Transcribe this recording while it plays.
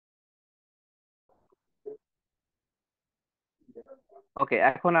ওকে,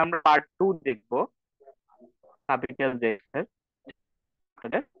 এখন আমরা পার্ট 2 দেখবো, ক্যাপিটাল জেড।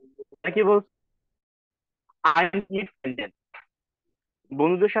 কি বলছে? আই মিট ফ্রেন্ডেন,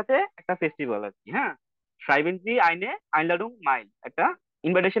 বন্ধুদের সাথে একটা ফেস্টিভ্যাল আর কি, হ্যাঁ। schreiben Sie eine Einladung mail, একটা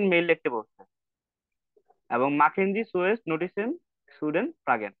ইনভাইটেশন মেইল লিখতে বলছে। এবং machen Sie zuerst Notizen zu den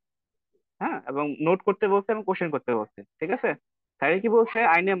Fragen, হ্যাঁ, এবং নোট করতে বলছে এবং কোশ্চেন করতে বলছে, ঠিক আছে। তাহলে কি বলছে,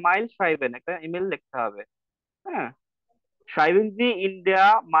 eine Mail schreiben, একটা ইমেল লিখতে হবে, হ্যাঁ। schreiben Sie in der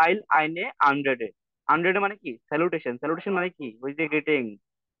Mail eine Anrede, আনরেডে মানে কি স্যালুটেশন, স্যালুটেশন মানে কি ওই যে গ্রিটিং,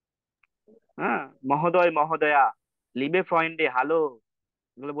 হ্যাঁ। মহোদয় মহোদয়া, লিবে ফ্রয়েন্ডে, হ্যালো,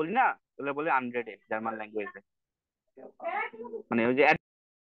 এগুলো বলি না, এগুলো বলি আনরেডে জার্মান ল্যাঙ্গুয়েজে। মানে ওই যে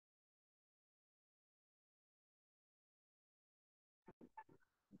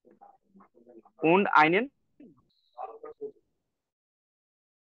und einen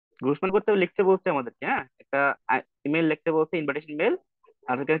গ্রুপসম্যান করতে লিখতে বলছে আমাদেরকে, হ্যাঁ, একটা ইমেল লিখতে বলছে, ইনভিটেশন মেল।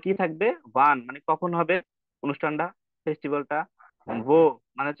 আর ওখানে কি থাকবে, ওয়ান মানে কখন হবে অনুষ্ঠানটা, ফেস্টিভ্যালটা। ও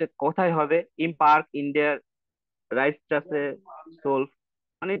মানে হচ্ছে কোথায় হবে, ইন পার্ক ইন্ডিয়ার রাইটস্টাসে সোল,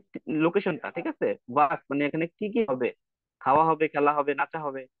 মানে লোকেশনটা, ঠিক আছে। বাস মানে এখানে কি কি হবে, খাওয়া হবে, খেলা হবে, নাচা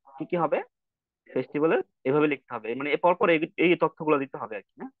হবে, কি কি হবে ফেস্টিভ্যালের, এভাবে লিখতে হবে। মানে এর পর পর এই তথ্যগুলো দিতে হবে আর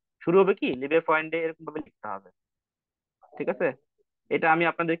কি, হ্যাঁ। শুরু হবে কি লিভে পয়েন্টে, এরকম ভাবে লিখতে হবে, ঠিক আছে। এটা আমি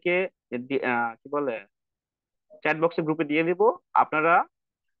আপনাদেরকে কি বলে চ্যাট বক্সে গ্রুপে দিয়ে দিব। আপনারা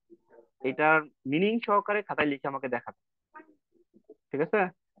এটার মিনিং সহকারে খাতায় লিখে আমাকে দেখাবেন, ঠিক আছে।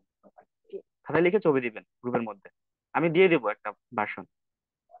 খাতায় লিখে ছবি দিবেন গ্রুপের মধ্যে, আমি দিয়ে দিব একটা ভার্সন।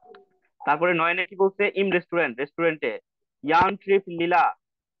 তারপরে নয়নে কি বলছে, ইম রেস্টুরেন্ট, রেস্টুরেন্টে ইয়ান ট্রিপ লীলা,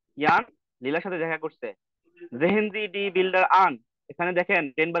 ইয়ান লীলার সাথে দেখা করছে। জেহেনজি ডি বিল্ডার আন, এখানে দেখেন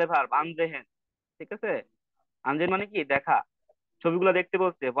টেন বারে ভার্ব আন জেহেন, ঠিক আছে। আনজেন মানে কি দেখা, ছবিগুলো দেখতে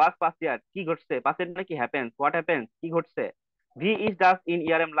বলছে। ওয়াজ পাস ইয়ার, কি ঘটছে, পাসের মানে কি হ্যাপেন্স, হোয়াট হ্যাপেন্স, কি ঘটছে। V is does in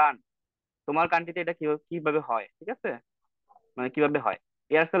year M learn, তোমার কান্ট্রিতে এটা কিভাবে হয়, ঠিক আছে, মানে কিভাবে হয়।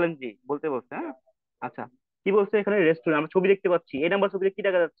 এয়ারসেলেন জি বলতে বলছে, হ্যাঁ। আচ্ছা, কি বলছে এখানে, রেস্টুরেন্ট, আমরা ছবি দেখতে পাচ্ছি, এই নাম্বার ছবিতে কি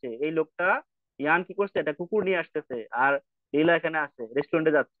দেখা যাচ্ছে, এই লোকটা ইয়ান কি করছে, একটা কুকুর নিয়ে আসতেছে, আর লীলা এখানে আছে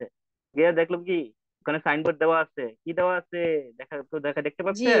রেস্টুরেন্টে যাচ্ছে। গিয়ে দেখলাম কি ওখানে সাইনবোর্ড দেওয়া আছে, কি দেওয়া আছে, দেখা দেখতে জি,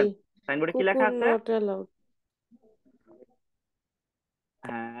 পাচ্ছেন সাইনবোর্ডে কি লেখা কুকুর আছে? Not allowed.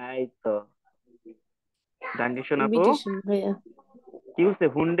 হ্যাঁ, এই তো, ডান্ডিশন আপু। ইনভিটেশন ভাইয়া। কি বলছে,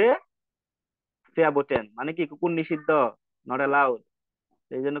 হুন্ডে ফেয়া বোটেন, মানে কি কুকুর নিষিদ্ধ, নট অ্যালাউড।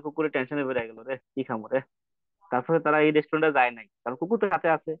 এই জন্য কুকুরের টেনশনে বেড়ে গেল রে, কি খামো রে। তারপরে তারা এই রেস্টুরেন্টে যায় নাই, কারণ কুকুর তো কাছে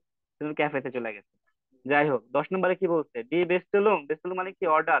আছে, তুমি ক্যাফেতে চলে গেছে। যাই হোক, 10 নম্বরে কি বলছে, ডি বেস্টেলুম, বেস্টেলুম মানে কি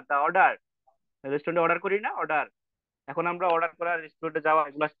অর্ডার, দা অর্ডার, রেস্টুরেন্টে অর্ডার করি না, অর্ডার। এখন আমরা অর্ডার করা, রেস্টুরেন্টে যাওয়া,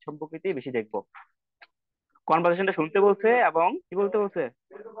 এগুলা সম্পর্কিতই বেশি দেখবো। কনভারসেশনটা শুনতে বলছে এবং কি বলতে বলছে,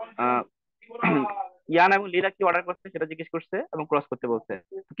 আহ, ইয়ান এবং লীলা কি অর্ডার করছে সেটা জিজ্ঞেস করছে এবং ক্রস করতে বলছে।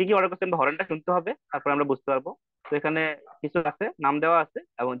 কি কি অর্ডার করছে আমরা হরেনটা শুনতে হবে, তারপর আমরা বুঝতে পারবো। তো এখানে কিছু আছে, নাম দেওয়া আছে,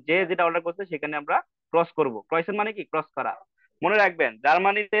 এবং যে যেটা অর্ডার করছে সেখানে আমরা ক্রস করব। ক্রসের মানে কি ক্রস করা। মনে রাখবেন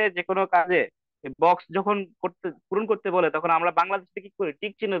জার্মানিতে যে কোনো কাজে বক্স যখন পূরণ করতে বলে, তখন আমরা বাংলাদেশে কি করি,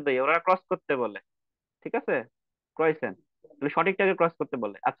 টিক চিহ্ন দেই, ওরা ক্রস করতে বলে, ঠিক আছে। ক্রয়েসেন, তাহলে সঠিকটাকে ক্রস করতে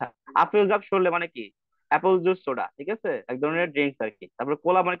বলে। আচ্ছা, আপেল জাব সরলে মানে কি, অ্যাপল জুস সোডা, ঠিক আছে, এক ধরনের ড্রিঙ্কস আর কি। তারপরে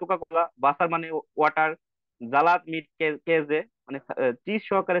কোলা মানে কোকা কোলা, ওয়াসার মানে ওয়াটার, জালাদ মিট কেজে মানে চিজ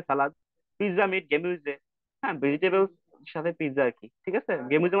সহকারে সালাদ, পিৎজা মিট গেমিউজে, হ্যাঁ, ভেজিটেবল সাথে পিৎজা আর কি, ঠিক আছে।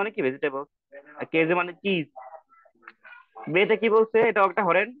 গেমিউজে মানে কি ভেজিটেবল, আর কেজে মানে চিজ। বেতে কি বলছে, এটা একটা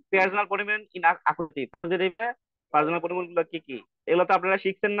হরেন, পার্সোনাল পরিমাণ ইন আকুতিভ, পার্সোনাল পরিমাণ গুলো কি কি, এগুলো তো আপনারা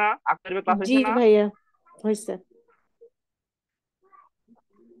শিখছেন না, আকুতিভ ক্লাস জি হয়েছে না। ভাইয়া, হয়েছে।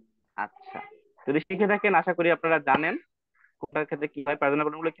 আচ্ছা, যদি শিখে থাকেন আশা করি আপনারা জানেন কোনটার ক্ষেত্রে কি হয়, প্রার্থনা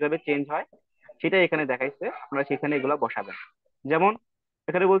গুলো কিভাবে চেঞ্জ হয়, সেটাই এখানে দেখাইছে। আপনারা সেখানে এগুলো বসাবেন। যেমন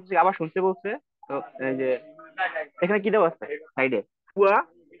এখানে বলছি, আবার শুনতে বলছে। তো এই যে এখানে কি দেওয়া আছে সাইডে, ফুয়া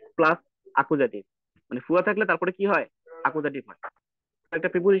প্লাস আকুজাটিভ, মানে ফুয়া থাকলে তারপরে কি হয়, আকুজাটিভ হয়। একটা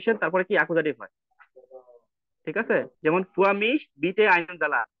প্রিপোজিশন তারপরে কি আকুজাটিভ হয়, ঠিক আছে। যেমন ফুয়া মিশ বিটে আইন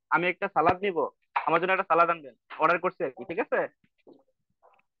জ্বালা, আমি একটা সালাদ নিব, আমার জন্য একটা সালাদ আনবেন, অর্ডার করছে আর কি, ঠিক আছে।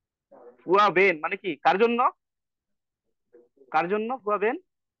 ফুয়া বেন মানে কি কার জন্য, কার জন্য ফুয়াবেন।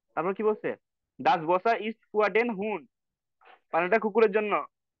 তারপর কি বলছে, ডাস বসা ইজ ফুয়াডেন হুন, পানিটা কুকুরের জন্য,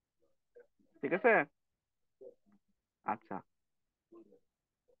 ঠিক আছে। আচ্ছা,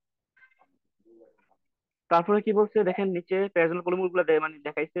 তারপরে কি বলছে দেখেন নিচে প্যারাজল কলম গুলো মানে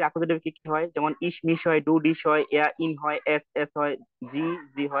দেখাইছে আকুজেটিভ কি কি হয়। যেমন ইস মিস হয়, ডু ডিশ হয়, এয়া ইন হয়, এস এস হয়, জি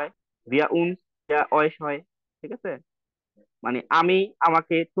জি হয়, ভিয়া উন ইয়া অয়েস হয়, ঠিক আছে। মানে আমি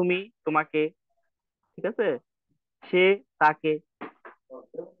আমাকে, তুমি তোমাকে, ঠিক আছে। সে তাকে,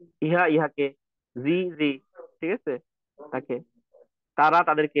 ইহা ইহাকে, জি জি, ঠিক আছে, তাকে। তারা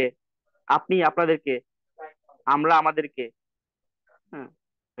তাদেরকে, আপনি আপনাদেরকে, আমরা আমাদেরকে, হ্যাঁ,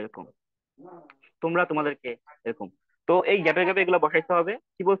 এরকম, তোমরা তোমাদেরকে, এরকম। তো এই গ্যাপে গ্যাপে এগুলো বসাইতে হবে।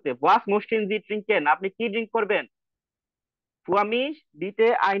 কি বলছে, ওয়াস মোস্টিন জি ট্রিঙ্কেন, আপনি কি ড্রিঙ্ক করবেন? ফুয়ামিশ দিতে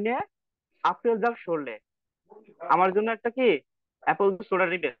আইনে আপেল জাক সরলে, আমার জন্য একটা কি অ্যাপেল জুস সোডা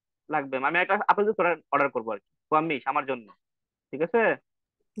নিবে লাগবে, আমি একটা আপেল জুস সোডা অর্ডার করবো আর কি, ফুয়ামিশ আমার জন্য। ঠিক আছে,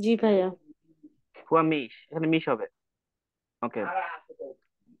 জি ভাইয়া। ফুয়ামিশ এখানে মিশ হবে। ওকে,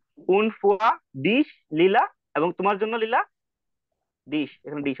 উন ফুয়া ডিশ লীলা, এবং তোমার জন্য লীলা ডিশ,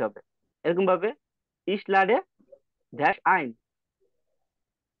 এখানে ডিশ হবে। এরকম ভাবে ইস লাডে ড্যাশ আইন,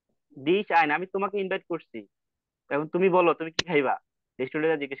 ডিশ আইন, আমি তোমাকে ইনভাইট করছি, এখন তুমি বলো তুমি কি খাইবা,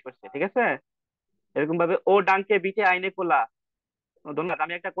 রেস্টুরেন্টে জিজ্ঞেস করছে। ঠিক আছে, এরকম ভাবে ও ডাঙ্কে বিটে আইনে কোলা, ও, ধন্যবাদ,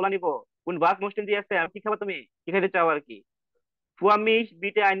 আমি একটা কোলা নিবো। কোন বাস মোস্টেন দিয়ে আছে, আমি কি খাবো, তুমি কি খাইতে চাও আর কি? ফুয়ামিশ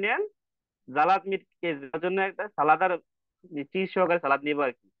বিটে আইনেন সালাদ মিট কেজের জন্য একটা সালাদ আর চিজ সহকারে সালাদ নিবো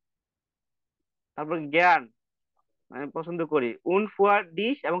আর কি। তারপর জ্ঞান, আমি পছন্দ করি উন ফুয়া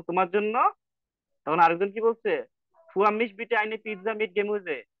ডিশ, এবং তোমার জন্য, তখন আরেকজন কি বলছে, ফুয়ামিশ বিটে আইনে পিৎজা মিট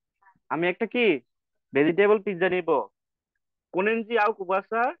গেমুজে, আমি একটা কি ভেজিটেবল পিৎজা নিবো। কোনেন জি আও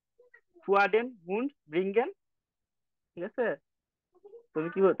কুবাসা ফুয়াডেন হুন্ড ব্রিঙ্গেন। ঠিক আছে, তুমি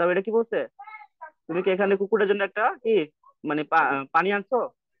কি তবে এটা কি বলছে, তুমি কি এখানে কুকুরের জন্য একটা কি মানে পানি আনছো,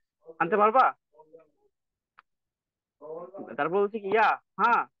 আনতে পারবা? তারপর বলছে কি, ইয়া,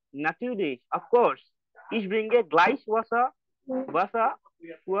 হ্যাঁ, নাচিউরিশ অফকোর্স, ইস ব্রিঙ্গে গ্লাইস ওয়াসা ওয়াসা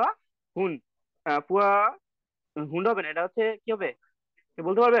ফুয়া হুন, ফুয়া হুন্ড হবে না, এটা হচ্ছে কি হবে, কি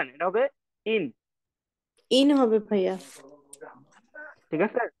বলতে পারবেন, এটা হবে ইন। ইন হবে ভাইয়া। ঠিক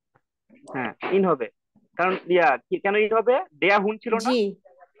আছে, হ্যাঁ, ইন হবে। কারণ ইয়া কেন ইন হবে, দেয়া হুন ছিল না, জি,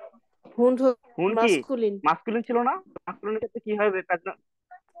 হুন্ড হুন কি মাস্কুলিন। মাস্কুলিন ছিল না, মাস্কুলিনের ক্ষেত্রে কি হবে, তার জন্য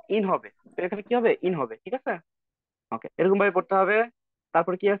ইন হবে। তো এখানে কি হবে, ইন হবে। ঠিক আছে, ওকে, এরকম ভাবে পড়তে হবে।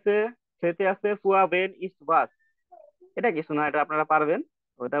 তারপর কি আছে, সেতে আছে ফুয়া বেন ইস্ট বাস, এটা কিছু না, এটা আপনারা পারবেন।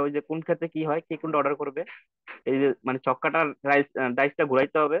 ওটা ওই যে কোন ক্ষেত্রে কি হয়, কে কোনটা অর্ডার করবে, এই যে মানে চক্কাটার ডাইসটা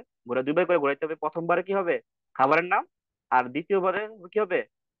ঘুরাইতে হবে, দুইবার করে ঘুরাইতে হবে। প্রথমবারে কি হবে, খাবারের নাম, আর দ্বিতীয়বারে কি হবে,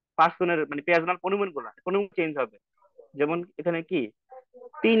 পার্সনের মানে পেঁয়াজ অনুমান গুলা অনুমান চেঞ্জ হবে। যেমন এখানে কি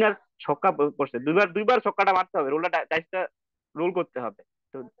তিন আর ছক্কা পড়ছে, দুইবার দুইবার ছক্কাটা মারতে হবে, রোলটা ডাইসটা রোল করতে হবে।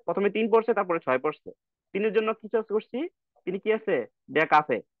 তো প্রথমে তিন পড়ছে, তারপরে ছয় পড়ছে। তিনের জন্য কি চয়েস করছি, তিনি কি আছে, ডে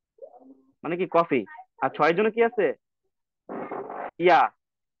কাফে, মানে কি কফি। আর ছয়ের জন্য কি আছে, ইয়া,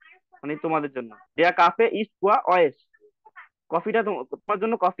 মানে তোমাদের জন্য দেয়া কাফে ইস্ট কুয়া ওয়েস, কফিটা তোমার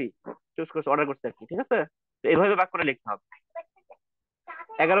জন্য কফি চুজ করছে, অর্ডার করছে আর কি। ঠিক আছে, তো এইভাবে বাক করে লিখতে হবে।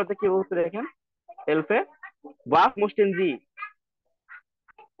 11তে কি বলছে দেখেন, এলফে বাস মোস্টেন জি,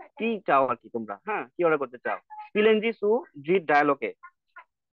 কি চাও আর কি তোমরা, হ্যাঁ, কি অর্ডার করতে চাও, পিলেনজি সু জি ডায়ালগে।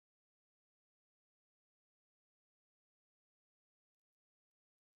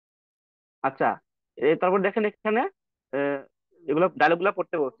 আচ্ছা, তারপর দেখেন এখানে আহ, এগুলো ডায়লগ গুলা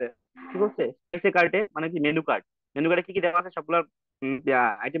পড়তে বলছে। কি বলছে, স্পাইসি কার্টে মানে কি মেনু কার্ড, মেনু কার্ডে কি কি দেওয়া আছে, সবগুলোর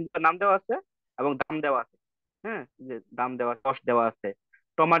আইটেম নাম দেওয়া আছে এবং দাম দেওয়া আছে। হ্যাঁ, যে দাম দেওয়া, সস দেওয়া আছে,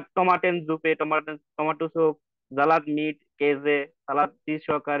 টমাটেন জুপে, টমাটো স্যুপ, সালাদ মিট কেজে, সালাদ চিজ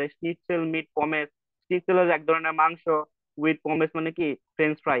সহকারে, স্নিটসেল মিট পমেস, স্নিটসেল হচ্ছে এক ধরনের মাংস, উইথ পমেস মানে কি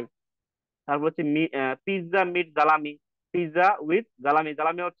ফ্রেঞ্চ ফ্রাই। তারপর হচ্ছে পিৎজা মিট জালামি, পিৎজা উইথ জালামি,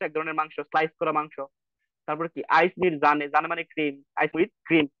 জালামি হচ্ছে এক ধরনের মাংস, স্লাইস করা মাংস। তারপর কি আইস মিট জানে, জানে মানে ক্রিম, আইস উইথ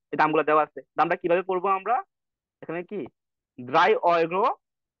ক্রিম, এই দামগুলো দেওয়া আছে। দামটা কিভাবে পড়বো আমরা, এখানে কি ড্রাই অয়েগ্রো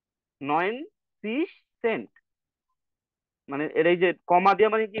 9 মানে এর এই যে কমা দিয়ে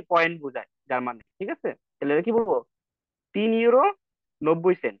মানে কি পয়েন্ট বোঝায় জার্মানি। ঠিক আছে, তাহলে এটা কি বলবো, 3 ইউরো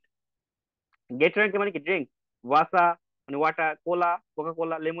 90 সেন্ট। গেট র্যাঙ্ক মানে কি ড্রিঙ্ক, ওয়াসা মানে ওয়াটার, কোলা কোকা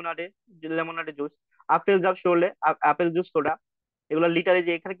কোলা, লেমোনাডে লেমোনাডে জুস, আপেল জাব শোলে আপেল জুস সোডা। এগুলো লিটারে,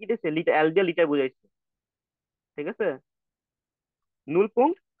 যে এখানে কি দিয়েছে, লিটার এল দিয়ে লিটার বুঝাইছে। ঠিক আছে,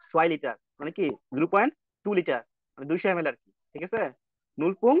 0.2 লিটার মানে কি 0.2 লিটার, মানে 200 ml আর কি। ঠিক আছে,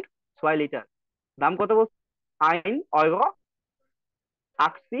 0.2 লিটার, দাম কত বলছে, আইন অয়গো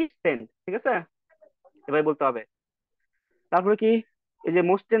 80 সেন্ট। ঠিক আছে, এভাবে বলতে হবে। তারপরে কি, এই যে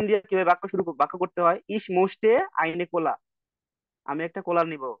মোস্টেন দিয়ে কিভাবে বাক্য করতে হয়, ইস মোস্টে আইনে কোলা, আমি একটা কোলা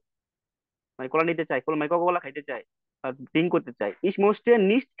নিব, মানে কোলা নিতে চাই, কোলা মানে কোলা খাইতে চাই, ড্রিঙ্ক করতে চাই। ইস মোস্টে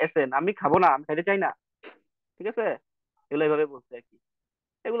নিস্ট এসেন, আমি খাবো না, আমি খাইতে চাই না। ঠিক আছে, এগুলো এইভাবে বলছে আর কি।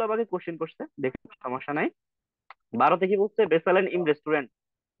 এগুলো আমাকে কোশ্চেন করছে, দেখে সমস্যা নাই। 12 থেকে বলছে বেসালেন ইন রেস্টুরেন্ট,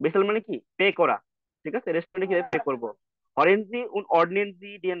 বেসাল মানে কি পে করা। ঠিক আছে, রেস্টুরেন্টে কিভাবে পে করবো, হরেনজি উন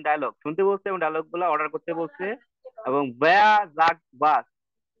অর্ডিনেন্সি ডিএন ডায়লগ, শুনতে বলছে এবং ডায়লগ গুলা অর্ডার করতে বলছে। এবং ব্যা জাগ বাস,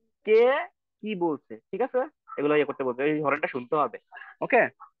 কে কি বলছে। ঠিক আছে, এগুলো ইয়ে করতে বলছে, এই হরেনটা শুনতে হবে। ওকে,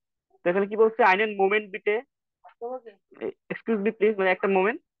 তো এখানে কি বলছে, আইনেন মোমেন্ট বিটে এক্সকিউজ মি প্লিজ, মানে একটা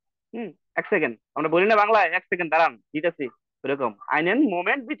মোমেন্ট। হুম, এক সেকেন্ড, আমরা বলি না বাংলায় এক সেকেন্ড দাঁড়ান দিতেছি, এরকম আইনেন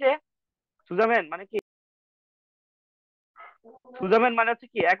মোমেন্ট বিটে সুজামেন মানে কি, সুজামেন মানে হচ্ছে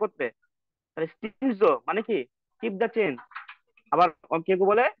কি একত্রে, তাহলে স্টিমজো মানে কি কিপ দা চেন। আবার কেউ কেউ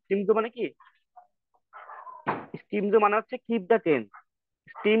বলে স্টিমজো মানে কি, স্টিমজো মানে হচ্ছে কিপ দা চেন,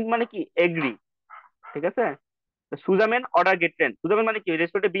 স্টিম মানে কি এগ্রি, ঠিক আছে। সুজামেন অর্ডার গেট ট্রেন, সুজামেন মানে কি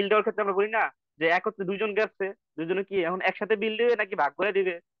রেস্টুরেন্টে বিল দেওয়ার ক্ষেত্রে আমরা বলি না যে একত্রে দুইজন গেছে, দুইজনে কি এখন একসাথে বিল দিবে নাকি ভাগ করে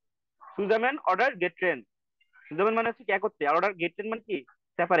দিবে। সুজামেন অর্ডার গেট ট্রেন, সুজামেন মানে হচ্ছে কি একত্রে, আর অর্ডার গেট ট্রেন মানে কি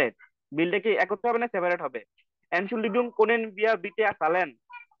সেপারেট, বিলটা কি একত্রে হবে না সেপারেট হবে। এনশুলিডুম কোনেন বিয়া বিতে সালেন,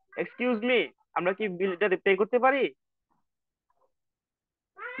 এক্সকিউজ মি, আমরা কি বিলটা পে করতে পারি।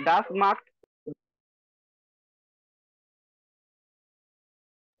 ডাস মার্ক,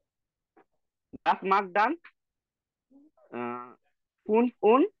 ডাস মার্ক ডান ফুন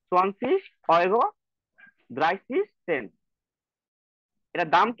উন 20 Euro 30 Cent, এটা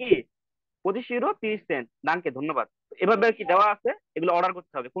দাম কি 25 ইউরো 30 সেন্ট, দামকে ধন্যবাদ। এভাবে কি দেওয়া আছে, এগুলো অর্ডার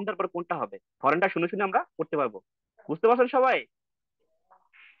করতে হবে, কোনটার পর কোনটা হবে, ফরেনটা শুনে শুনে আমরা করতে পারবো। বুঝতে পারছেন সবাই?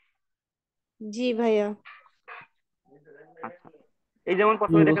 জি ভাইয়া। আচ্ছা, এই যেমন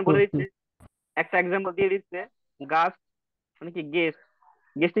প্রথমে দেখেন বুঝতে বলে পারছি। দিচ্ছে, একটা এক্সাম্পল দিয়ে দিচ্ছে, গাছ মানে কি গেস্ট,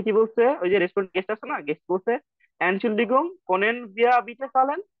 গেস্টে কি বলছে, ওই যে রেস্টুরেন্ট গেস্ট আছে না, গেস্ট বলছে অ্যানচুল্লিগুম কোনেন বিয়া বিটে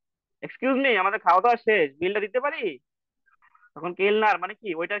চালেন, এক্সকিউজ মি, আমাদের খাওয়া দাওয়া শেষ, বিলটা দিতে পারি। তখন কেলনার মানে কি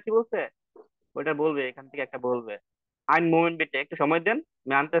ওইটা কি বলছে, ওইটা বলবে এখান থেকে একটা বলবে আইন মোমেন্ট বিটে, একটু সময় দেন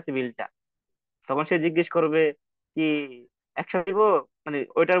আমি আনতেছি বিলটা। তখন সে জিজ্ঞেস করবে কি একসাথে দিব, মানে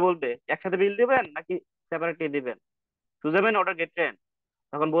ওইটার বলবে একসাথে বিল দিবেন নাকি সেপারেটলি দিবেন। সুজামেন অর্ডার গেটেন,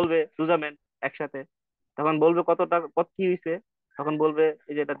 তখন বলবে সুজামেন একসাথে। তখন বলবে কত টাকা, কত কি হয়েছে, তখন বলবে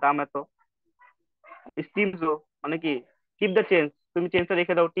এই যে এটার দাম এত। স্টিমজো মানে কি কিপ দ্য চেঞ্জ, তুমি চেঞ্জটা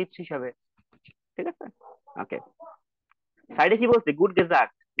রেখে দাও টিপস হিসাবে, ঠিক আছে। ওকে, সাইডে কি বলছে গুড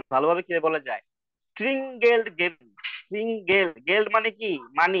ডেজার্ট, ভালোভাবে কি বলা যায়, ট্রিঙ্গেলড গেম, ট্রিঙ্গেল গেল্ড মানে কি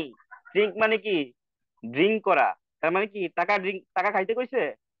মানি, ড্রিঙ্ক মানে কি ড্রিঙ্ক করা, তার মানে কি টাকা, ড্রিঙ্ক টাকা খাইতে কইছে,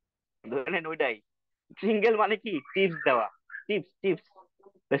 ধরে নেন ওইটাই। ট্রিঙ্গেল মানে কি টিপস দেওয়া, টিপস টিপস,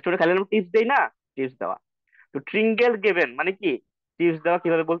 রেস্টুরেন্টে খাইলে টিপস দেই না, টিপস দেওয়া। তো ট্রিঙ্গেল গেবেন মানে কি টিপস দেওয়া,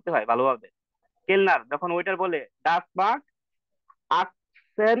 কিভাবে বলতে হয় ভালোভাবে। কেলনার যখন ওইটার বলে ডাস মার্ক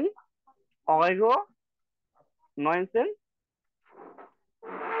আটসেন অয়রো 9 সেন্ট,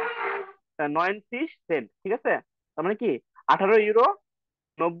 90 সেন্ট, ঠিক আছে। তার মানে কি 18 ইউরো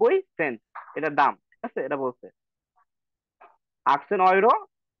 90 সেন্ট, এটার দাম, ঠিক আছে, এটা বলছে 18 ইউরো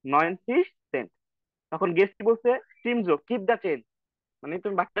 90 সেন্ট। তখন গেস্ট কি বলছে, টিমজো কিপ দা চেঞ্জ, মানে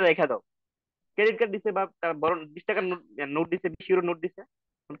তুমি বাকিটা রেখে দাও। ক্রেডিট কার্ড দিছে বা তার বড় 20 টাকার নোট দিছে, 20 ইউরো নোট দিছে,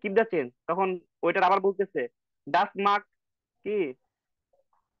 কিপ দা চেঞ্জ। তখন ওইটার আবার বলতেছে ডাস মার্ক কি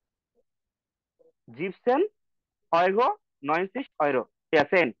জিপসেন অয়গো 90 ইউরো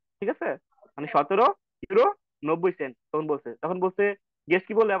সেন্ট, ঠিক আছে, মানে 17 ইউরো 90 সেন্ট। তখন বলছে গেস্ট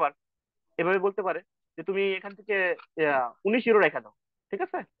কি বলে আবার এভাবে বলতে পারে যে তুমি এখান থেকে 19 ইউরো রেখা দাও, ঠিক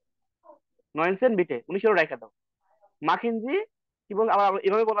আছে, 9 সেন্ট বিটে 19 ইউরো রেখা দাও। মাখিনজি কি বল, আবার আবার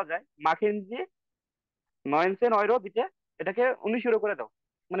এভাবে বলা যায় মাখিনজি 9 সেন্ট বিটে এটাকে 19 ইউরো করে দাও,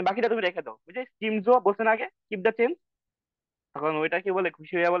 মানে বাকিটা তুমি রেখে দাও, বুঝলি, স্টিমজো বলছে না আগে কিপ দা চেঞ্জ। তখন ওইটা কি বলে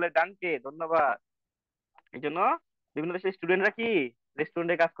খুশি হয়ে বলে ডানকে ধন্যবাদ। এই জন্য বিভিন্ন দেশের স্টুডেন্টরা কি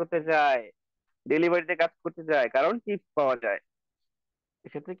রেস্টুরেন্টে কাজ করতে যায়, ডেলিভারিতে কাজ করতে যায়, কারণ টিপস পাওয়া যায়।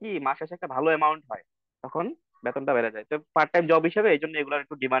 এক্ষেত্রে কি মাস শেষে একটা ভালো অ্যামাউন্ট হয়, তখন বেতনটা বেড়ে যায়, তো পার্ট টাইম জব হিসেবে এই জন্য এগুলোর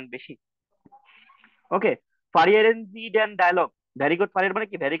একটু ডিমান্ড বেশি। ওকে, ফারিয়ারেন্সিড এন্ড ডায়লগ, ভ্যারি গুড, ফারিয়ার মানে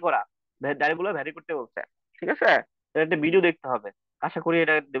কি ভ্যারি করা, ডায়লগুলো ভ্যারি করতে বলছে, ঠিক আছে। এটা একটা ভিডিও দেখতে হবে, আশা করি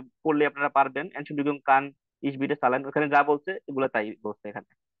এটা পড়লে আপনারা পারবেন। এনশুলিগুম কান ইস বিটে চালান, ওখানে যা বলছে এগুলো তাই বলছে এখানে।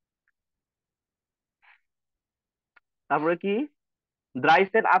 তারপরে কি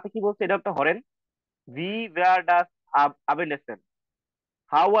দ্রাইসেন আছে কি বলছে, এটা একটা horn, V wire does আবেন্ডেসেন,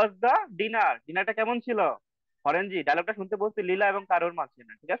 how was the dinner, ডিনারটা কেমন ছিল। হরেনজি ডায়লগটা শুনতে বলছে লীলা এবং কারোর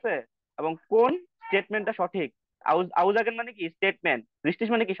মাঝখানে, ঠিক আছে। এবং কোন স্টেটমেন্টটা সঠিক, আউজাগেন মানে কি স্টেটমেন্ট, রিস্টিস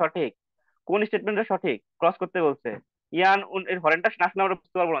মানে কি সঠিক, কোন স্টেটমেন্টটা সঠিক ক্রস করতে বলছে। ইয়ান এর হরেনটা না শুনে আমরা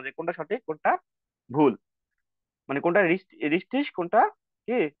বুঝতে পারবো না যে কোনটা সঠিক কোনটা ভুল, মানে কোনটা রিস্টিস কোনটা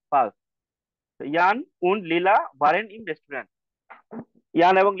কি ফালস। ইয়ান উন লীলা ভারেন ইন রেস্টুরেন্ট,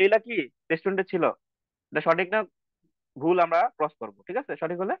 ইয়ান এবং লীলা কি রেস্টুরেন্টে ছিল, এটা সঠিক না ভুল আমরা ক্রস করবো, ঠিক আছে,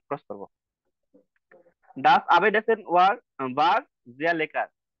 সঠিক হলে ক্রস করবো। ডাস আবেডেসেন ওয়ার বার জিয়া লেকার,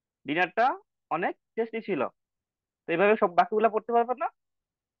 ডিনারটা অনেক টেস্টি ছিল। তো এইভাবে সব বাকিগুলো পড়তে পারবেন না,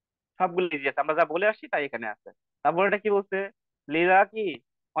 সবগুলো ইজি আছে, আমরা যা বলে আসছি তাই এখানে আছে। তারপর এটা কি বলছে, লীলা কি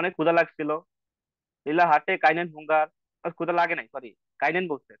অনেক ক্ষুধা লাগছিল, লীলা হাটে কাইনেন হুঙ্গার, ক্ষুধা লাগে নাই, সরি কাইনেন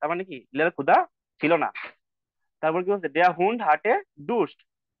বলছে, তার মানে কি লীলার ক্ষুধা ছিল না। তারপর কি বলছে, দেয়া হুন্ড হাটে ডুস্ট,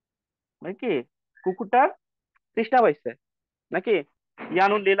 মানে কি কুকুরটার তৃষ্ণা পাইছে নাকি।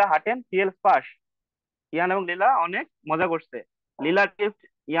 ইয়ান ও লীলা হাটেন ফিয়েল স্পাস, ইয়ান এবং লীলা অনেক মজা করছে। লীলা টিপড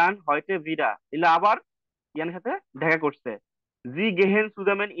ইয়ান হয়তো ভিড়া, লীলা আবার ইয়ানের সাথে দেখা করছে। জি গেহেন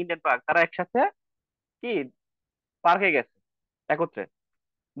সুজামেন ইন্ডিয়ান পার্ক, তারা একসাথে কি পার্কে গেছে একত্রে।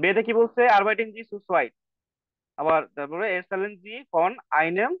 বেদে কি বলছে, আরবাইটিং জি সুসওয়াইট, আবার তারপরে এরসালেন জি ফন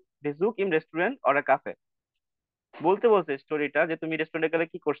আইনেম বেজুক ইম রেস্টুরেন্ট অর কাফে। বলতে বলছে স্টোরিটা যে তুমি রেস্টুরেন্টে গেলে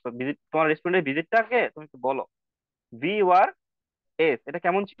কি করছো, ভিজিট, তোমার রেস্টুরেন্টের ভিজিটটাকে তুমি একটু বলো। ভি ওয়ার এস, এটা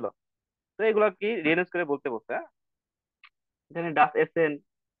কেমন ছিল। তো এগুলো কি রিয়ালাইজ করে বলতে বলছে, হ্যাঁ? এখানে ডাস এসেন,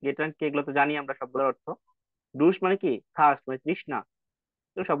 গেটান কি, এগুলো তো জানি আমরা সবগুলোর অর্থ। ডুস মানে কি থার্স্ট, মানে তৃষ্ণা,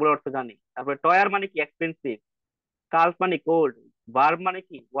 তো সবগুলোর অর্থ জানি। তারপরে টয়ার মানে কি এক্সপেন্সিভ, কাল্প মানে কোল্ড, ভার্ব মানে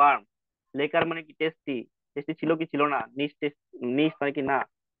কি ওয়ার্ম, লেকার মানে কি টেস্টি, টেস্টি ছিল কি ছিল না, নিস নিস মানে কি না।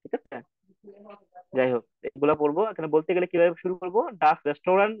 ঠিক আছে, যাই হোক এগুলা পড়বো। এখানে বলতে গেলে কিভাবে শুরু করবো, ডাস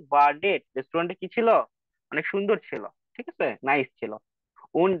রেস্টুরেন্ট বা ডেট, রেস্টুরেন্টে কি ছিল, অনেক সুন্দর ছিল, ঠিক আছে, নাইস ছিল।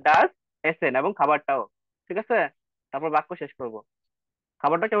 উন ডাস এসেন, এবং খাবারটাও, ঠিক আছে। তারপর বাক্য শেষ করব,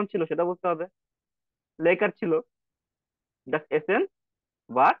 খাবারটা কেমন ছিল সেটা বলতে হবে। লেকার ছিল, ডাস এসেন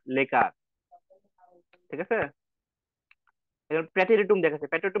বা লেকার, ঠিক আছে। এবার প্যাটেরিটুম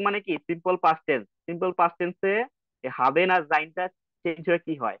দেখাচ্ছে, প্যাটেরিটুম মানে কি simple past tense, simple past টেন্সে হাবেন আর জাইনটা চেঞ্জ হয়ে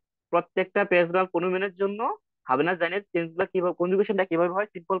কি হয়, প্রত্যেকটা প্রেজেন্ট প্রনোমিনের জন্য হাবেন আর জাইনের চেঞ্জ গুলো কিভাবে, কনজুগেশনটা কিভাবে হয়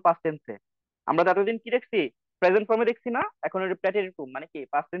সিম্পল পাস্ট টেন্সে। আমরা তো এতদিন কি দেখছি, প্রেজেন্ট ফর্মে দেখছি না, এখন এটা প্যাটেরিটুম মানে কি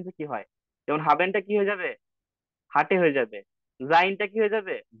পাস্ট টেন্সে কি হয়। যেমন হাবেনটা কি হয়ে যাবে, হাটে হয়ে যাবে। জাইনটা কি হয়ে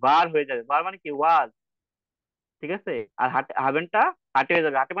যাবে, বার হয়ে যাবে, বার মানে কি ওয়াজ, ঠিক আছে। আর হাবেনটা হাটে হয়ে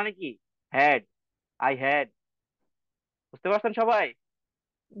যাবে, হাটে মানে কি হ্যাড, আই হ্যাড। বুঝতে পারছেন সবাই?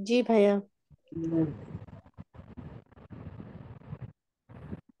 জি ভাইয়া।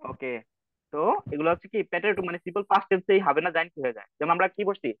 ওকে। তো এগুলো হচ্ছে কি প্যাটার্ন টু, মানে সিম্পল পাস্ট টেন্সেই হবে না জাইন কি হয়ে যায়। যেমন আমরা কি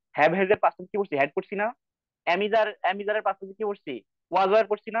পড়ছি, হ্যাভ হ্যাজ এর পাস্ট টেন্স কি পড়ছি, হ্যাড পড়ছি না। অ্যামিজারের পাস্ট টেন্স কি পড়ছি, ওয়াজ ওয়ার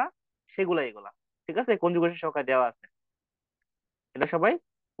পড়ছি না। সেগুলো এগুলা, ঠিক আছে, কনজুগেশন সহকারে দেওয়া আছে, এটা সবাই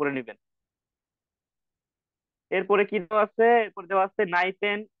পড়ে নিবেন। এরপরে কি দেওয়া আছে, এরপরে দেওয়া আছে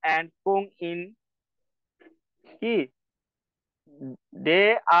নাইপেন এন্ড কোং ইন কি দে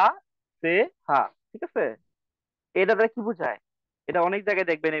আ সে হা, ঠিক আছে। এটা দ্বারা কি বোঝায়, এটা অনেক জায়গায়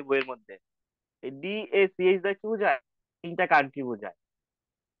দেখবেন এই বইয়ের মধ্যে। এই ডি এ সি এইচ দ্বারা কি বোঝায়, তিনটা কান্ট্রি বোঝায়।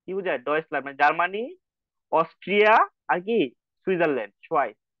 কি বোঝায়, ডয়েচল্যান্ড মানে জার্মানি, অস্ট্রিয়া, আর কি সুইজারল্যান্ড,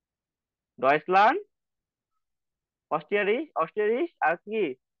 সোয়াইস। ডয়েচল্যান্ড, অস্ট্রিয়ারিস আর কি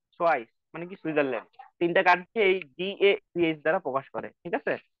সোয়াইস, মানে কি সুইজারল্যান্ড। তিনটা কান্ট্রি এই ডিএসিএইচ দ্বারা প্রকাশ করে, ঠিক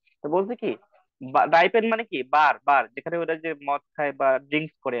আছে। তো বলছে কি, ডাইপেন মানে কি বার, বার যেখানে ওরা যে মদ খায় বা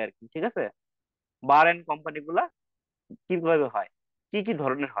ড্রিঙ্কস করে আর কি, ঠিক আছে। বার এন্ড কোম্পানি গুলা কিভাবে হয়, কি কি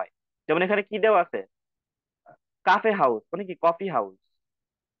ধরনের হয়। যেমন এখানে কি দেওয়া আছে, কাফে হাউস মানে কি কফি হাউস,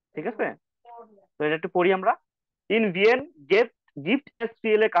 ঠিক আছে। তো এটা একটু পড়ি আমরা। In ভিয়েন gift gift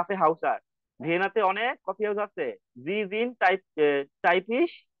SPL A cafe house আর, ভিয়েনাতে অনেক কফি হাউস আছে। জি জিন টাইপিশ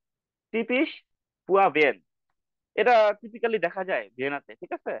টিপিশ পুয়া ভিয়েন, এটা টিপিক্যালি দেখা যায় ভিয়েনাতে,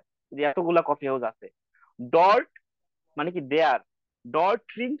 ঠিক আছে, যে এতগুলা কফি হাউস আছে। ডর্ট মানে কি দেয়ার, ডর্ট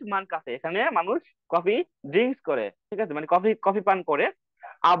ড্রিঙ্ক মান কাফে, এখানে মানুষ কফি ড্রিঙ্কস করে, ঠিক আছে, মানে কফি কফি পান করে।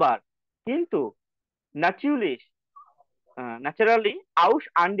 আবার কিন্তু ন্যাচুরালি, ন্যাচারালি আউস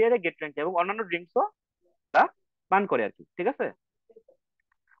আন্ডিয়ারে গেট এবং অন্যান্য ড্রিঙ্কসও তারা পান করে আর কি, ঠিক আছে।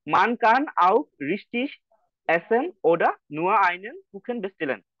 মান কান আউ রিস্টিস এসএম ওডা নুয়া আইনেন কুখেন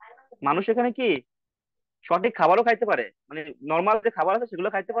বেস্টিলেন, মানুষ এখানে কি সঠিক খাবারও খাইতে পারে, মানে নর্মাল যে খাবার আছে সেগুলো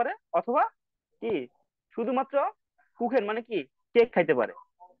খাইতে পারে, অথবা কি শুধুমাত্র কুখেন মানে কি কেক খাইতে পারে,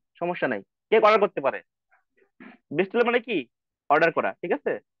 সমস্যা নাই, কেক অর্ডার করতে পারে। বেস্টিলেন মানে কি অর্ডার করা, ঠিক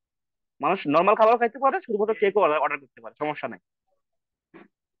আছে। মানুষ নর্মাল খাবারও খাইতে পারে, শুধুমাত্র কেকও অর্ডার অর্ডার করতে পারে, সমস্যা নাই।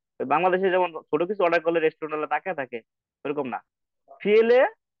 তো বাংলাদেশে যেমন ছোট কিছু অর্ডার করলে রেস্টুরেন্ট তাকিয়ে থাকে, এরকম না। ফিয়েলে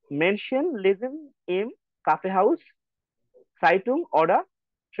মেনশন লিজেন ইম কাফে হাউস সাইটুং অর্ডার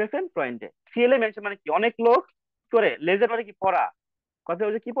ট্রেফেন পয়েন্টে। ফিয়েলে মেনশন মানে কি অনেক লোক কি করে, লেজার মানে কি পড়া, কফি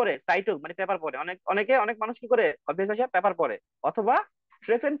হাউসে কি পড়ে, সাইটুং মানে পেপার পড়ে, অনেক মানুষ কি করে কফি হাউসে পেপার পড়ে, অথবা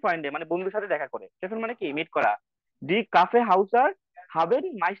ট্রেফেন পয়েন্টে মানে বন্ধুর সাথে দেখা করে, ট্রেফেন মানে কি মিট করা। ডি কাফে হাউসার হাবেন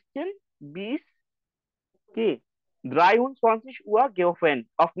মাইস্টেন বিস কি ড্রাই উন সোয়ানসিস উয়া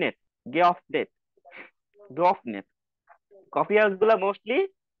অফনেট গেঅফনেট গফনেট। কফি হাউস গুলা মোস্টলি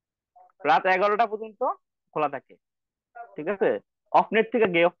রাত 11টা পর্যন্ত খোলা থাকে, ঠিক আছে। অফনেট থেকে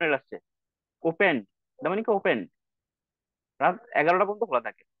গে অফনেট আসছে, ওপেন মানে কি ওপেন, রাত 11টা পর্যন্ত খোলা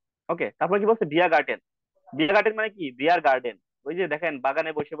থাকে। ওকে, তারপর কি বলছে বিয়ার গার্ডেন, বিয়ার গার্ডেন মানে কি বিয়ার গার্ডেন, ওই যে দেখেন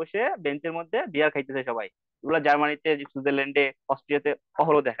বাগানে বসে বসে বেঞ্চের মধ্যে বিয়ার খাইতেছে সবাই। এগুলো জার্মানিতে, সুইজারল্যান্ডে, অস্ট্রিয়াতে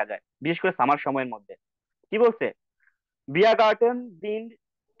অহরহ দেখা যায়, বিশেষ করে সামার সময়ের মধ্যে। কি বলছে? বিয়ার গার্ডেন দিন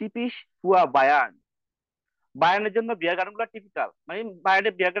টিপিস ফুয়া বায়ার্ন। বায়ার্নের জন্য বিয়ার গার্ডেন গুলো টিপিক্যাল, মানে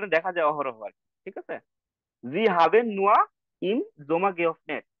বায়ার্নের বিয়ার গার্ডেন দেখা যায় অহরহ আর কি। ঠিক আছে। জি হাবেন নুয়া ইন জোমা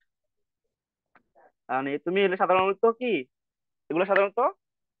গেফনেট। মানে তুমি এগুলো সাধারণত কি, এগুলো সাধারণত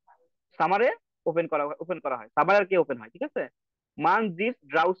সামারে ওপেন করা হয়, সামারে আর কি ওপেন হয়। ঠিক আছে। মান জিস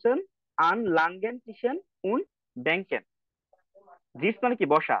ড্রাউসেন আন লাঙ্গেন টিশেন উন ব্যাংকেন। জিস মানে কি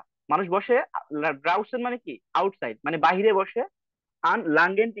বসা, মানুষ বসে। ড্রাউসেন মানে কি আউটসাইড, মানে বাহিরে বসে। আন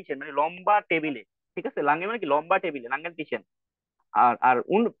লাঙ্গেন টিশেন মানে লম্বা টেবিলে। ঠিক আছে, লাঙ্গেন মানে কি লম্বা টেবিলে, লাঙ্গেন টিশেন। আর আর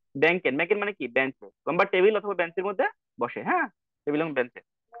উন ব্যাংকেন, ব্যাংকেন মানে কি বেঞ্চে, লম্বা টেবিল অথবা বেঞ্চের মধ্যে বসে। হ্যাঁ, টেবিল এবং বেঞ্চে।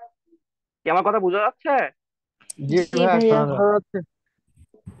 কি আমার কথা বোঝা যাচ্ছে? জি জি ভাইয়া, ভাইয়া। শোনা যাচ্ছে।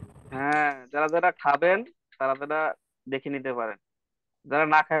 হ্যাঁ, যারা যারা খাবেন তারা তারা দেখে নিতে পারেন, যারা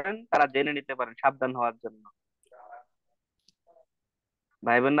না খাবেন তারা জেনে নিতে পারেন সাবধান হওয়ার জন্য।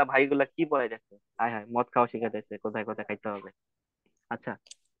 ভাইবেন না ভাইগুলা কি বলে যাচ্ছে, হায় হায় মদ খাওয়া শিখাতেছে, কোথায় কোথায় খাইতে হবে। আচ্ছা,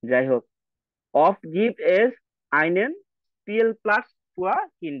 যাই হোক। Of give S আইনেন PL plus ফুয়া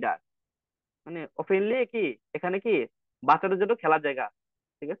কিন্ডার। মানে ওপেনলি কি, এখানে কি বাচ্চাদের জন্য খেলার জায়গা।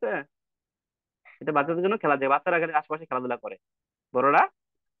 ঠিক আছে, এটা বাচ্চাদের জন্য খেলার জায়গা, বাচ্চারা এখানে আশেপাশে খেলাধুলা করে, বড়রা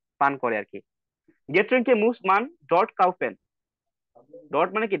পান করে আর কি। গেট্রিনকে মুস মান ডট কাউফেন। ডট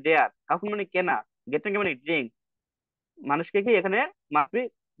মানে কি দেয়ার, কাউফেন মানে কেনা, গেট্রিনকে মানে ড্রিঙ্ক। মানুষকে কি এখানে মাসবি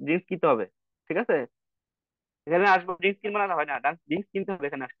ড্রিঙ্কস কিনতে হবে। ঠিক আছে, এখানে আসবো ড্রিঙ্কস কিনবো না হয় না, ড্রিঙ্কস কিনতে হবে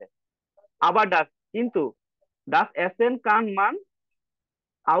এখানে আসতে। আবার ডাস, কিন্তু ডাস এসেন কান মান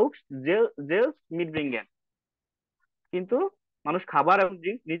আউট জেলস মিট ব্রিঙ্গেন। কিন্তু মানুষ খাবার এবং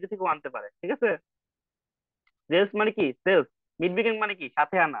ড্রিঙ্কস নিজে থেকেও আনতে পারে। ঠিক আছে। জেলস মানে কি সেলস, মিট ব্রিঙ্গেন মানে কি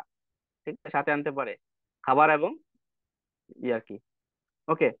সাথে আনা। ঠিক আছে, সাথে আনতে পারে খাবার এবং আর কি।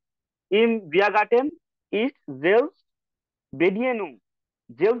 ওকে। In বিয়াগার্টেন east জেলস বেডিয়েনুম।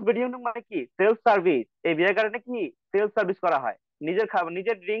 জেলস বেডিয়েনুম মানে কি সেলফ সার্ভিস। এই বিয়ার গার্ডেনে কি সেলফ সার্ভিস করা হয়। নিজের খাবার,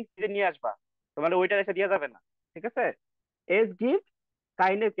 নিজের ড্রিঙ্কস নিজে নিয়ে আসবা, তোমার ওইটার এসে দেওয়া যাবে না। ঠিক আছে। S gift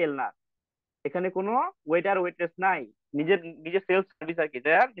কাইন্ডে কেলনা। এখানে কোনো ওয়েটার ওয়েট্রেস নাই, নিজের নিজের সেলফ সার্ভিস আর কি,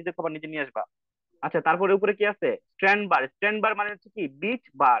 যা নিজের খাবার নিজে নিয়ে আসবা। আচ্ছা, তারপরে উপরে কি আছে? স্ট্যান্ড বার। স্ট্যান্ড বার মানে হচ্ছে কি বিচ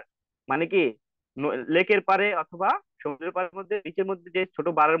বার, মানে কি লেকের পারে অথবা সমুদ্রের পাড়ের মধ্যে বিচের মধ্যে যে ছোট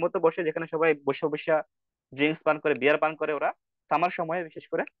বারের মতো বসে, যেখানে সবাই বসে বসে ড্রিঙ্কস পান করে, বিয়ার পান করে ওরা, সামার সময়ে বিশেষ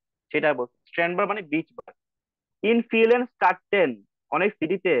করে। সেটা বলছে স্ট্যান্ড বার মানে বিচ বার। ইন ফিলেন স্টার্টেন, অনেক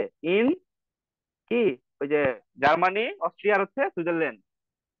সিটিতে। ইন কি, ওই যে জার্মানি, অস্ট্রিয়া আর হচ্ছে সুইজারল্যান্ড।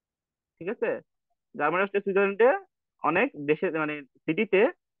 ঠিক আছে, জার্মানি অস্ট্রিয়া সুইজারল্যান্ডে অনেক দেশে মানে সিটিতে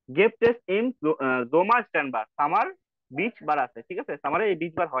গেপটেস ইন জোমা স্ট্যান্ড বার, সামার বিচ বার আছে। ঠিক আছে, সামারে এই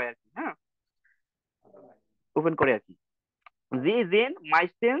বিচ বার হয় আর কি। হ্যাঁ, ওপেন করে আর কি। জি জেন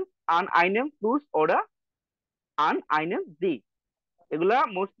মাইস্টেন আন আইনেম ফ্লুস ওরা আন আইনেম জি। এগুলা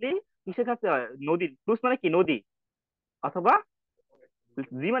মোস্টলি কিসের কাছে হয়? নদীর, ফ্লুস মানে কি নদী, অথবা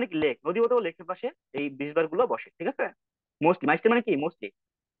জি মানে কি লেক, নদী অথবা লেকের পাশে এই বিচ বার গুলো বসে। ঠিক আছে। মোস্টলি মাইস্টেন মানে কি মোস্টলি।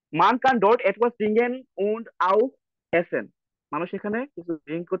 মান কান dot etwas trinken und auch essen। মানুষ এখানে কিছু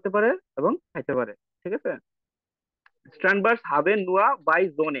ড্রিঙ্ক করতে পারে এবং খাইতে পারে। ঠিক আছে। স্ট্যান্ডবার্স haben nur bei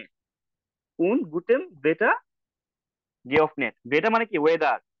Sonne und gutem Wetter geöffnet। বেটা মানে কি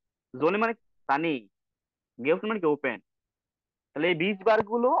ওয়েদার, জোনে মানে সানি, গেফট মানে কি ওপেন। তাহলে এই বিচ বার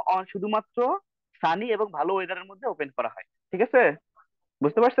গুলো শুধুমাত্র সানি এবং ভালো ওয়েদারের মধ্যে ওপেন করা হয়। ঠিক আছে,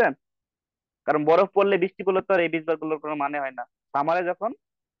 বুঝতে পারছেন? কারণ বরফ পড়লে বৃষ্টি পড়লে তো আর এই বিচ বার গুলোর কোনো মানে হয় না। সামারে যখন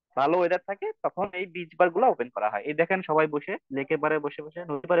ভালো ওয়েদার থাকে তখন এই বিচ বার গুলো ওপেন করা হয়। এই দেখেন সবাই বসে লেকের পারে বসে বসে,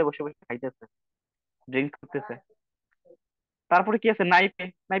 নদীর পারে বসে বসে খাইতেছে, ড্রিঙ্ক করতেছে। তারপরে কি আছে? নাইপে।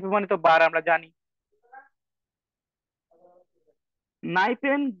 নাইপে মানে তো বার, আমরা জানি।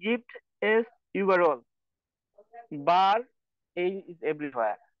 নাইপেন গিফট এস ইউভারঅল। বার এই ইজ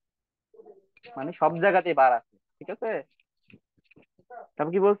এভরিওয়্যার, মানে সব জায়গাতেই বার আছে। ঠিক আছে।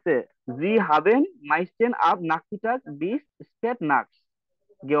 তারপর কি বলছে? জি হাবেন মাইস্টেন আপ নাকটিটাক বিস স্টেট নাকস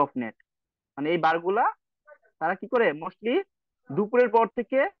গেঅফনেট। মানে এই বারগুলা তারা কি করে মোস্টলি দুপুরের পর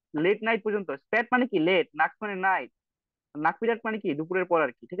থেকে লেট নাইট পর্যন্ত। স্প্যাট মানে কি লেট, নাক্স মানে নাইট, নাক পিরিয়ড মানে কি দুপুরের পর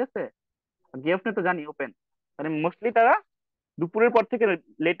আর কি। ঠিক আছে। গেফনে তো জানি ওপেন, মানে মোস্টলি তারা দুপুরের পর থেকে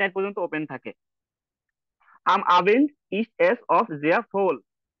লেট নাইট পর্যন্ত ওপেন থাকে। আম আবেন্ড ইস্ট এস অফ জিয়া ফোল,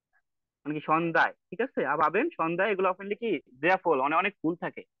 মানে কি সন্ধ্যায়। ঠিক আছে, আম আবেন্ড সন্ধ্যায় এগুলো ওপেনলি কি জিয়া ফোল, মানে অনেক ফুল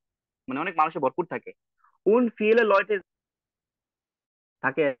থাকে, মানে অনেক মানুষে ভরপুর থাকে। উন ফিলে লয়টে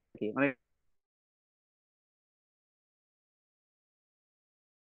থাকে আর কি, মানে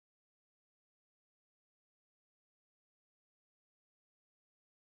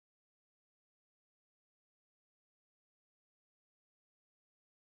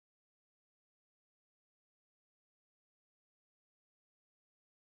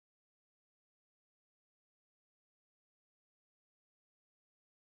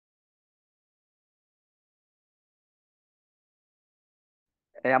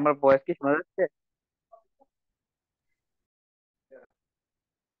এই আমার ভয়েস কি শোনা যাচ্ছে?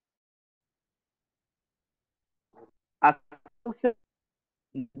 আচ্ছা, হচ্ছে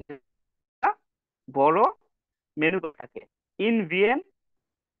যেটা বড় মেনু থাকে ইন ভিয়েন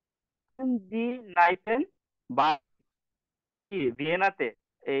দি নাইটেন বা কি ভিয়েনাতে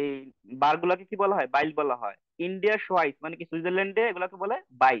এই বার গুলাকে কি বলা হয়? বাইল বলা হয়। ইন্ডিয়া সোয়াইস মানে কি সুইজারল্যান্ডে এগুলাকে বলে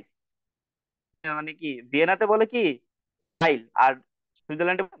বাইস। মানে কি ভিয়েনাতে বলে কি বাইল, আর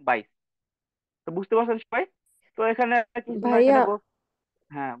সুইজারল্যান্ডে বলে বাইস। তো বুঝতে পারছেন সবাই? তো এখানে কিছু না, ভাইয়া এখানে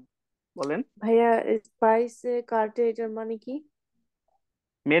হ্যাঁ, বলেন। ভাইয়া স্পাইস কার্টে এটার মানে কি?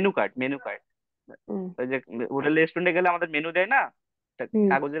 Menu card, menu card. হুম। ওই যে হোটেল রেস্টুরেন্টে গেলে আমাদের মেনু দেয় না, একটা হুম।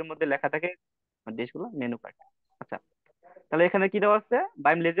 কাগজের মধ্যে লেখা থাকে ডিশগুলো, মেনু কার্ড। আচ্ছা, তাহলে এখানে কি দেওয়া আছে?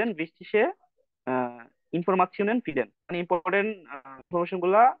 বাইম লেজেন্ড বৃষ্টিসে ইনফরমাশন ফিডেন, মানে ইম্পর্টেন্ট ইনফরমেশন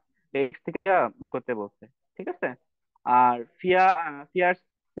গুলা টেক্সট থেকে করতে বলছে। ঠিক আছে। আর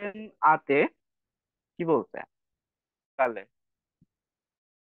ফিয়ারসেন আতে কি বলছে? তাহলে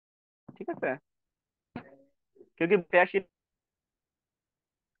ঠিক আছে, কেউ কি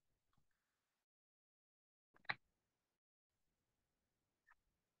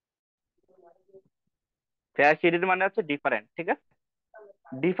ফেয়ার সিরিজ মানে হচ্ছে ডিফারেন্ট। ঠিক আছে,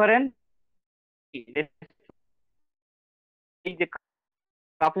 ডিফারেন্ট। এই যে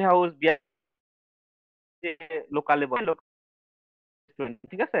কাফে হাউস, বিয়ার, লোকালে বলে,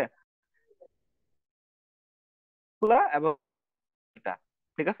 ঠিক আছে, গুলা এবং এটা,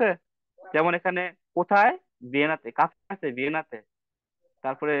 ঠিক আছে। যেমন এখানে কোথায়? ভিয়েনাতে কাফে আছে, ভিয়েনাতে।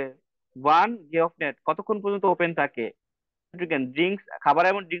 তারপরে ওয়ান গে অফ নেট কতক্ষণ পর্যন্ত ওপেন থাকে? ড্রিঙ্কস, খাবার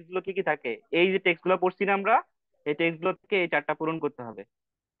এবং ড্রিঙ্কস গুলো কি কি থাকে? এই যে টেক্সট গুলো পড়ছি না আমরা, এই টেক্সট গুলো থেকে এই চারটা পূরণ করতে হবে।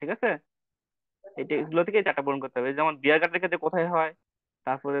 ঠিক আছে, এই টেক্সট গুলো থেকে এই চারটা পূরণ করতে হবে। যেমন বিয়ার গার্ডের ক্ষেত্রে কোথায় হয়,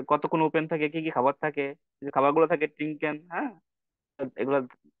 তারপরে কতক্ষণ ওপেন থাকে, কি কি খাবার থাকে, যে খাবারগুলো থাকে ট্রিঙ্কেন, হ্যাঁ, এগুলো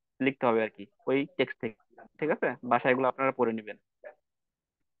লিখতে হবে আর কি ওই টেক্সট থেকে। ঠিক আছে, বাসায় এগুলো আপনারা পড়ে নেবেন।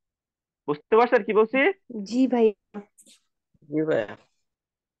 বুঝতে পারছেন কি বলছি? জি ভাইয়া। জি ভাইয়া।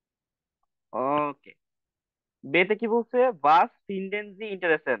 ওকে। বেতে কি বলছে? বাস ফিন্ডেন্সি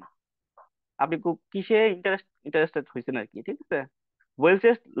ইন্টারেস্টেন, আপনি কিসে ইন্টারেস্টেড হয়েছেন আর কি। ঠিক আছে। বলছে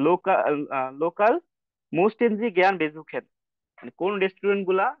লোকাল, লোকাল মোস্টেনজি জ্ঞান বেজুখেন, মানে কোন রেস্টুরেন্ট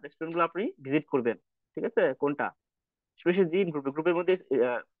গুলা আপনি ভিজিট করবেন। ঠিক আছে, কোনটা স্পেশাল জি গ্রুপের মধ্যে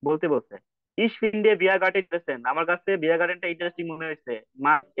বলতে বলছে। ইস ফিন্ডে বিয়ার গার্ডেন ইন্টারেস্টেন, আমার কাছে বিয়ার গার্ডেনটা ইন্টারেস্টিং মনে হয়েছে।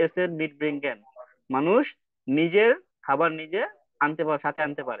 মা এসের মিট ব্রিঙ্গেন, মানুষ নিজের খাবার নিজে আনতে পারে, সাথে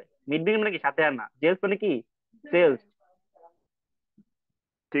আনতে পারে। মিট ব্রিঙ্গেন মানে কি সাথে আনা, জেলস মানে কি সেলস।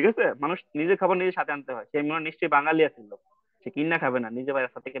 ঠিক আছে, মানুষ নিজের খাবার নিজের সাথে আনতে হয়। সে মনে হয় নিশ্চয়ই বাঙালি আছে লোক, সে কিনা খাবে না, নিজে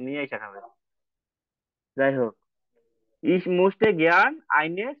বাসা থেকে নিয়ে এসে খাবে। যাই হোক, ইস মোস্টে জ্ঞান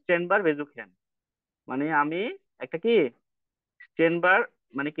আইনে স্টেনবার বেজুখেন, মানে আমি একটা কি স্টেনবার,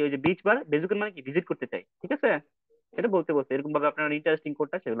 মানে কি ওই যে বিচ বার, বেজুকেন মানে কি ভিজিট করতে চাই। ঠিক আছে, এটা বলতে বলতে এরকম ভাবে আপনারা ইন্টারেস্টিং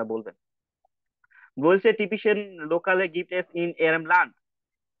কোডটা সেগুলো বলবেন। বলছে টিপিশিয়ান লোকালে গিফট এস ইন এরম ল্যান্ড,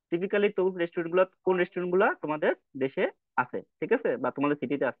 টিপিক্যালি তো রেস্টুরেন্ট গুলো, কোন রেস্টুরেন্ট গুলো তোমাদের দেশে আছে, ঠিক আছে, বা তোমাদের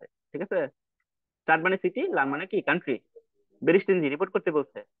সিটিতে আছে। ঠিক আছে, স্টার্ট মানে সিটি, লান মানে কি কান্ট্রি। বেরিস্টেনজি রিপোর্ট করতে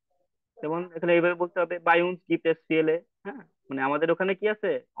বলছে। যেমন এখানে এইভাবে বলতে হবে বায়ুন্স গিফট এস সিএলএ, হ্যাঁ, মানে আমাদের ওখানে কি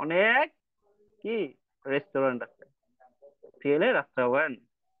আছে? অনেক কি রেস্টুরেন্ট আছে, সিএলএ রেস্টুরেন্ট,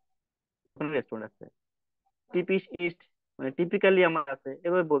 রেস্টুরেন্ট আছে। টিপিস ইস্ট মানে টিপিক্যালি আমার আছে,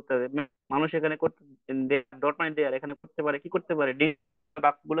 এভাবে বলতে হবে। মানুষ এখানে করতে, ডট মানে দেয়ার, এখানে করতে পারে, কি করতে পারে,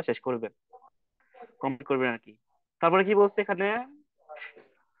 বাক্যগুলো শেষ করবে, কমপ্লিট করবেন আর কি। তারপরে কি বলছে এখানে?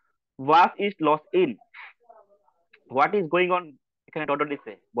 What is loss in, what is going on, এখানে ডট ডট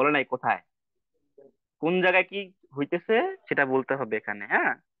দিছে, বলে নাই কোথায়, কোন জায়গায় কি হইতেছে সেটা বলতে হবে এখানে।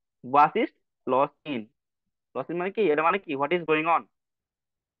 হ্যাঁ, what is loss in, loss in মানে কি, এটা মানে কি what is going on.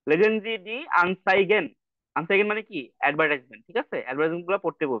 লেজেন্ডি D আনসাইগেন, আনসাইগেন মানে কি অ্যাডভার্টাইজমেন্ট। ঠিক আছে, অ্যাডভার্টাইজমেন্ট গুলো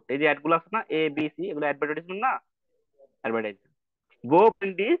পড়তে বলতে, এই যে অ্যাড গুলো আছে না, এ বি সি, এগুলো অ্যাডভার্টাইজমেন্ট না, অ্যাডভার্টাইজমেন্ট। গো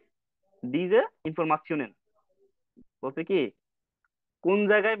দিস, দিজ এ ইনফরমাশন, বলতে কি কোন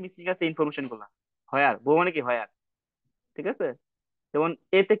জায়গায় মিসিং আছে ইনফরমেশন গুলা। হয়ার, গো মানে কি হয়ার। ঠিক আছে, যেমন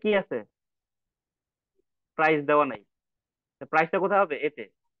এতে কি আছে? প্রাইস দেওয়া নাই, প্রাইসটা কোথায় হবে? এতে।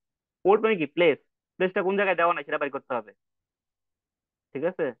 পোর্ট মানে কি প্লেস, প্লেসটা কোন জায়গায় দেওয়া নাই সেটা বের করতে হবে। ঠিক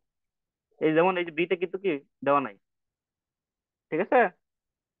আছে, এই যেমন এই যে বিতে কিন্তু কি দেওয়া নাই। ঠিক আছে।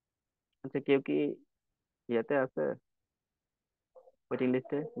 আচ্ছা, কেউ কি ইয়েতে আছে? ওয়েটিং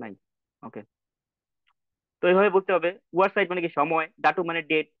লিস্টে নাই? ওকে। তো এইভাবে বলতে হবে। ওয়েবসাইট মানে কি সময়, ডাটু মানে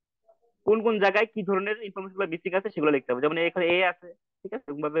ডেট, কোন কোন জায়গায় কি ধরনের ইনফরমেশন গুলো মিসিং আছে সেগুলো লিখতে হবে। যেমন এখানে এ আছে, ঠিক আছে,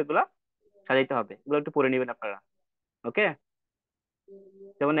 এরকম ভাবে এগুলা সাজাইতে হবে। এগুলো একটু পড়ে নেবেন আপনারা। ওকে।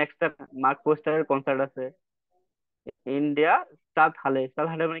 যেমন এক্সট্রা মার্ক পোস্টারের কনসার্ট আছে, ইন্ডিয়া স্টাড হালে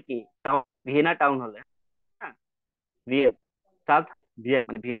মানে কি ভিয়েনা টাউন হলে। হ্যাঁ, ভিয়ে স্টাড ভিয়ে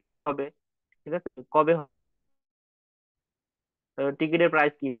মানে ভিয়ে হবে। ঠিক আছে, কবে টিকিটের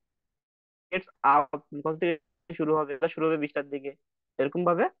প্রাইস কি? টিকিটস কত থেকে শুরু হবে? এটা শুরু হবে 20টার দিকে, এরকম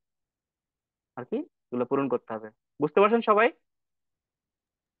ভাবে আর কি এগুলো পূরণ করতে হবে। বুঝতে পারছেন সবাই?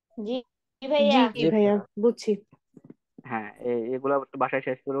 জি জি ভাইয়া। জি ভাইয়া, বুঝছি। হ্যাঁ, এগুলো একটু বাসায়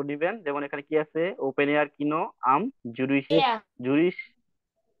শেষ করে দিবেন। যেমন এখানে কি আছে, ওপেন এয়ার কিনো আম জুরিস ভাইয়া জুরিস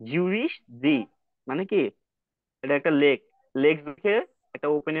জুরিস দি মানে কি, এটা একটা লেক। লেক দেখে একটা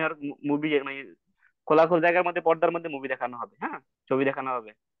ওপেন এয়ার মুভি, মানে খোলা খোলা জায়গার মধ্যে, পর্দার মধ্যে মুভি দেখানো হবে। হ্যাঁ, ছবি দেখানো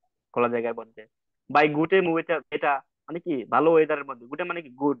হবে খোলা জায়গার মধ্যে। বাই গুটে মুভিটা, এটা মানে কি ভালো ওয়েদারের মধ্যে। গুটে মানে কি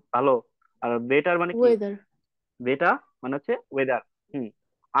গুড, ভালো। আর বেটার মানে কি, ওয়েদার। বেটা মানে হচ্ছে ওয়েদার। হুম।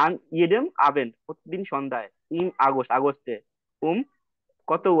 আন ইয়েডেম আবেন প্রতিদিন সন্ধ্যায়, ইন আগস্টে। উম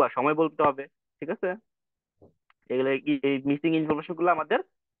কত উয়া সময় বলতে হবে। ঠিক আছে, এগুলো এই মিসিং ইনফরমেশন গুলো আমাদের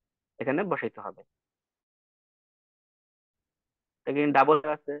এখানে বসাইতে হবে। এখানে ডাবল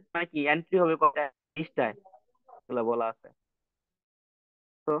আছে মানে কি, এন্ট্রি হবে কয়টা, 20টায় এগুলো বলা আছে।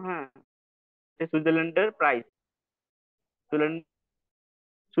 তো হ্যাঁ, সুইজারল্যান্ডের প্রাইস, সুইজারল্যান্ড,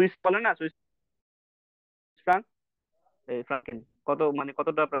 সুইস বলে না, সুইস ফ্রাঙ্ক, এই ফ্রাঙ্কেন কত মানে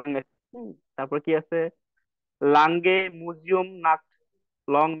কতটা ফ্রাঙ্ক। তারপর কি আছে, লাঙ্গে museum nut,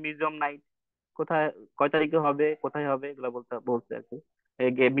 long museum night, কোথায়, কয় তারিখে হবে, কোথায় হবে, এগুলো বলতে আর কি।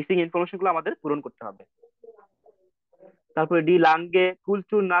 মিসিং ইনফরমেশন গুলো আমাদের পূরণ করতে হবে। তারপরে ডি লাঙ্গে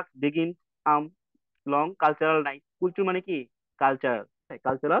কুলচুর নাট বিগিন আম লং কালচারাল নাইট। কুলচুর মানে কি কালচার,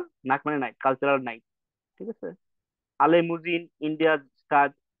 কালচারাল, নাক মানে নাইট, কালচারাল নাইট। ঠিক আছে, আলে মুজিন ইন্ডিয়া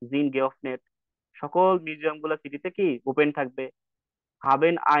স্টাড জিন গেফনেট, সকল মিউজিয়াম গুলো সিটিতে কি ওপেন থাকবে।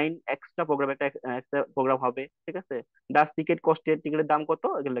 হাবেন আইন এক্সট্রা প্রোগ্রাম, একটা এক্সট্রা প্রোগ্রাম হবে। ঠিক আছে, ডাস টিকিট কস্টের, টিকিটের দাম কত,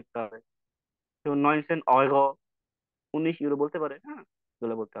 এগুলো লিখতে হবে। যেমন 9 সেন্ট 19 ইউরো বলতে পারে। হ্যাঁ,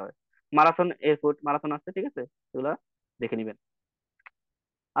 এগুলো বলতে হবে। মারাথন এয়ারপোর্ট, মারাথন আছে। ঠিক আছে, এগুলা দেখে নিবেন।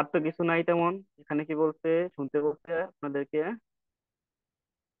 আর তো কিছু নাই তেমন। এখানে কি বলছে, শুনতে বলছে আপনাদেরকে।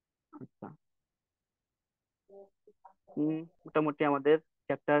 আচ্ছা, মোটামুটি আমাদের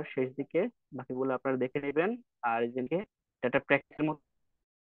চ্যাপ্টার শেষ দিকে, বাকিগুলো আপনারা দেখে নেবেন। আর এদিকে এটা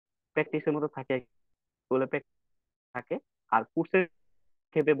প্র্যাকটিসের মতো থাকে, বলে থাকে। আর কোর্সের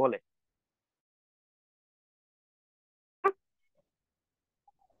ক্ষেপে বলে।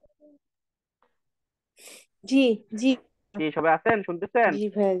 জি, জি, কি সবাই আছেন, শুনতেছেন? জি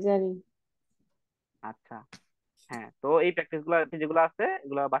ভাইয়া, জানি। আচ্ছা, হ্যাঁ, তো এই প্র্যাকটিস গুলো যেগুলো আছে,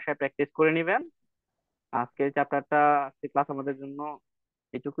 এগুলো বাসায় প্র্যাকটিস করে নিবেন। আজকের চ্যাপ্টারটা, আজকে ক্লাস আমাদের জন্য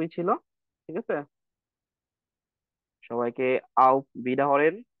এটুকুই ছিল। ঠিক আছে, সবাইকে আও বিদা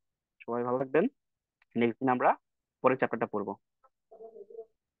হরেন, সবাই ভালো থাকবেন। নেক্সট দিন আমরা পরের চ্যাপ্টারটা পড়বো।